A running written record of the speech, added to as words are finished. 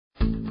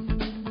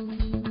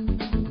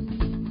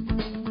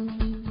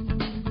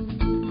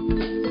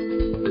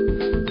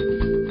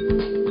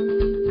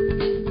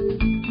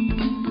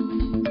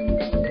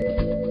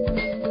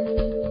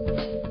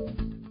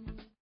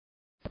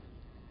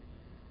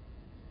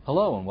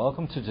Hello and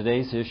welcome to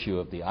today's issue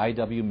of the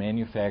IW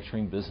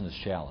Manufacturing Business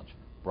Challenge,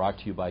 brought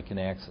to you by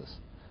Kinaxis.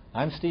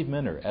 I'm Steve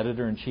Minner,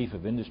 Editor-in-Chief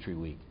of Industry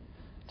Week.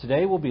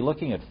 Today we'll be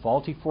looking at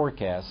faulty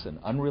forecasts and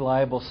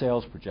unreliable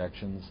sales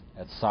projections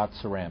at Sodtt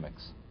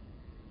Ceramics.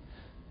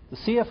 The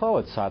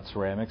CFO at Sodtt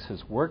Ceramics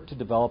has worked to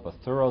develop a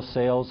thorough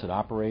sales and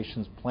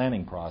operations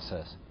planning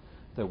process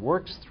that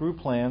works through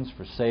plans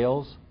for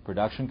sales,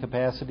 production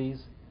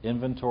capacities,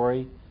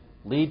 inventory,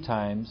 lead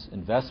times,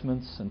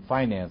 investments, and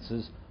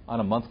finances on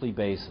a monthly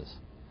basis.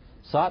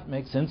 Sodtt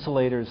makes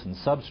insulators and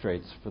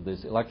substrates for the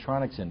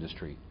electronics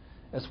industry,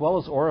 as well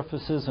as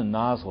orifices and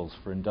nozzles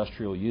for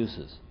industrial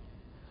uses.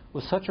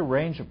 With such a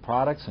range of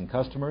products and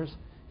customers,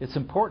 it's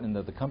important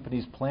that the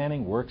company's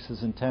planning works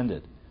as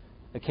intended.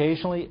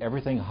 Occasionally,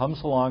 everything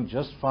hums along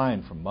just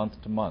fine from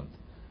month to month,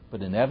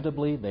 but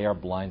inevitably they are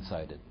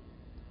blindsided.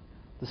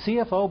 The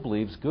CFO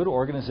believes good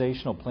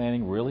organizational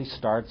planning really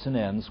starts and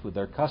ends with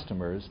their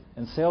customers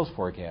and sales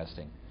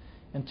forecasting,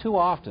 and too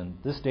often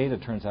this data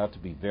turns out to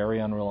be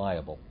very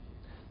unreliable.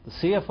 The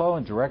CFO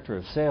and Director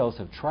of Sales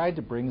have tried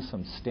to bring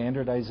some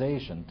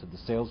standardization to the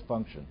sales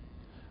function,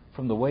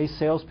 from the way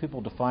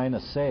salespeople define a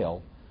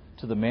sale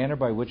to the manner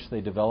by which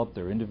they develop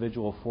their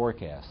individual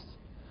forecasts.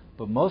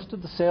 But most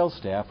of the sales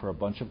staff are a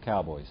bunch of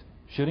cowboys,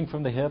 shooting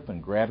from the hip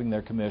and grabbing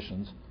their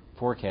commissions,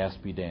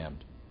 forecast be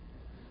damned.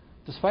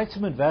 Despite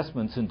some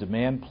investments in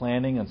demand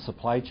planning and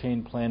supply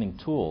chain planning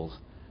tools,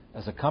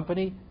 as a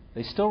company,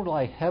 they still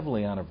rely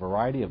heavily on a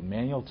variety of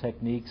manual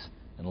techniques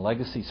and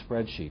legacy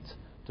spreadsheets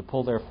to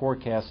pull their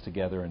forecasts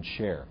together and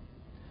share.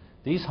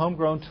 These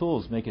homegrown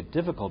tools make it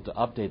difficult to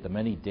update the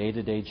many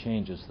day-to-day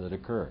changes that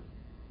occur.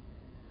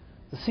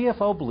 The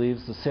CFO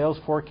believes the sales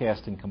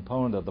forecasting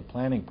component of the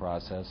planning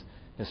process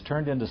has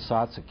turned into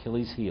Soddt's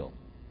Achilles heel.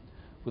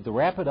 With the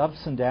rapid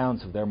ups and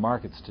downs of their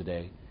markets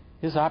today,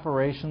 his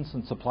operations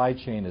and supply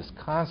chain is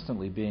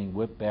constantly being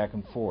whipped back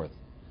and forth,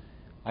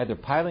 either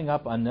piling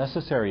up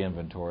unnecessary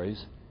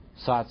inventories,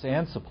 Soddt's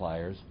and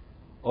suppliers,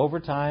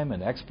 overtime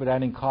and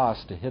expediting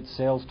costs to hit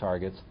sales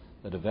targets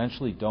that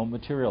eventually don't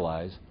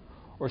materialize,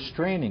 or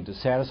straining to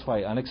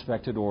satisfy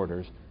unexpected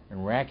orders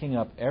and racking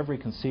up every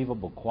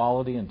conceivable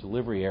quality and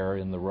delivery error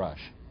in the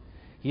rush.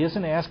 He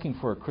isn't asking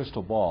for a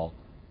crystal ball,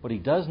 but he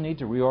does need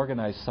to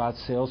reorganize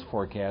Soddt's sales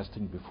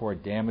forecasting before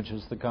it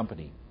damages the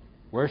company.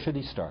 Where should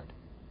he start?